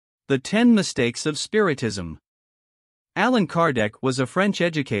The 10 Mistakes of Spiritism. Allan Kardec was a French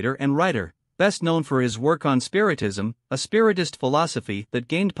educator and writer, best known for his work on Spiritism, a Spiritist philosophy that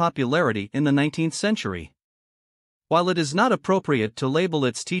gained popularity in the 19th century. While it is not appropriate to label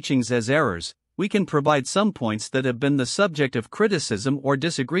its teachings as errors, we can provide some points that have been the subject of criticism or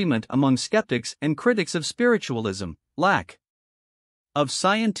disagreement among skeptics and critics of spiritualism. Lack of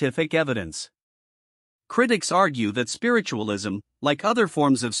scientific evidence. Critics argue that spiritualism, like other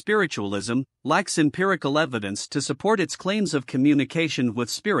forms of spiritualism, lacks empirical evidence to support its claims of communication with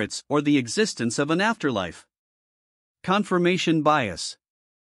spirits or the existence of an afterlife. Confirmation bias.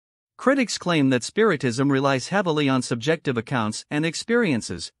 Critics claim that Spiritism relies heavily on subjective accounts and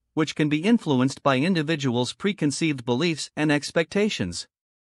experiences, which can be influenced by individuals' preconceived beliefs and expectations.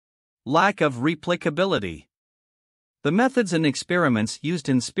 Lack of replicability. The methods and experiments used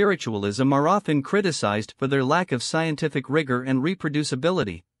in spiritualism are often criticized for their lack of scientific rigor and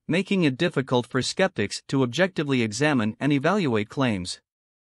reproducibility, making it difficult for skeptics to objectively examine and evaluate claims.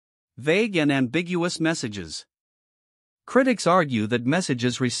 Vague and ambiguous messages. Critics argue that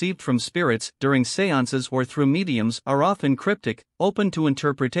messages received from spirits during seances or through mediums are often cryptic, open to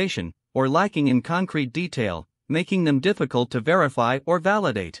interpretation, or lacking in concrete detail, making them difficult to verify or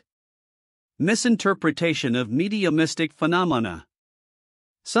validate. Misinterpretation of mediumistic phenomena.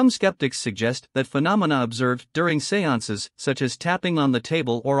 Some skeptics suggest that phenomena observed during seances, such as tapping on the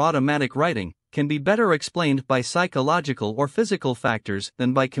table or automatic writing, can be better explained by psychological or physical factors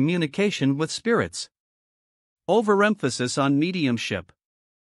than by communication with spirits. Overemphasis on mediumship.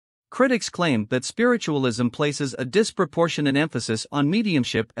 Critics claim that spiritualism places a disproportionate emphasis on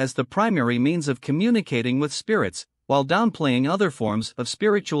mediumship as the primary means of communicating with spirits, while downplaying other forms of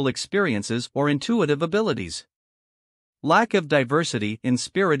spiritual experiences or intuitive abilities. Lack of diversity in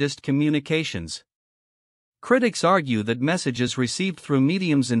spiritist communications. Critics argue that messages received through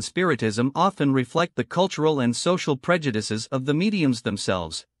mediums in Spiritism often reflect the cultural and social prejudices of the mediums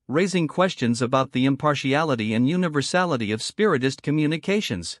themselves, raising questions about the impartiality and universality of Spiritist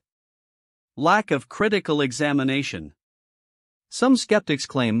communications. Lack of critical examination. Some skeptics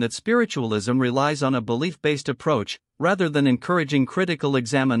claim that spiritualism relies on a belief-based approach, rather than encouraging critical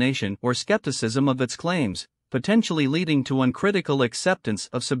examination or skepticism of its claims, potentially leading to uncritical acceptance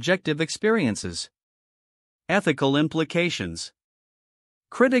of subjective experiences. Ethical implications.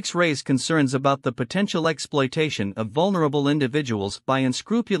 Critics raise concerns about the potential exploitation of vulnerable individuals by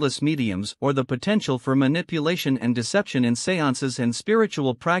unscrupulous mediums or the potential for manipulation and deception in seances and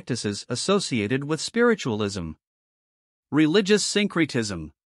spiritual practices associated with spiritualism. Religious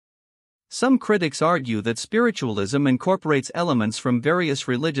syncretism. Some critics argue that spiritualism incorporates elements from various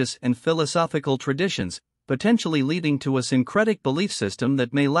religious and philosophical traditions, potentially leading to a syncretic belief system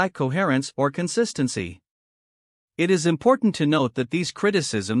that may lack coherence or consistency. It is important to note that these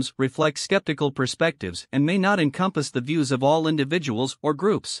criticisms reflect skeptical perspectives and may not encompass the views of all individuals or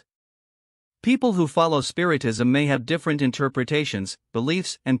groups. People who follow Spiritism may have different interpretations,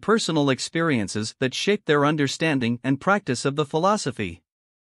 beliefs, and personal experiences that shape their understanding and practice of the philosophy.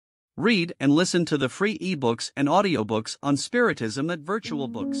 Read and listen to the free ebooks and audiobooks on Spiritism at Virtual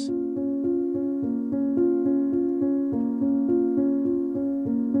Books.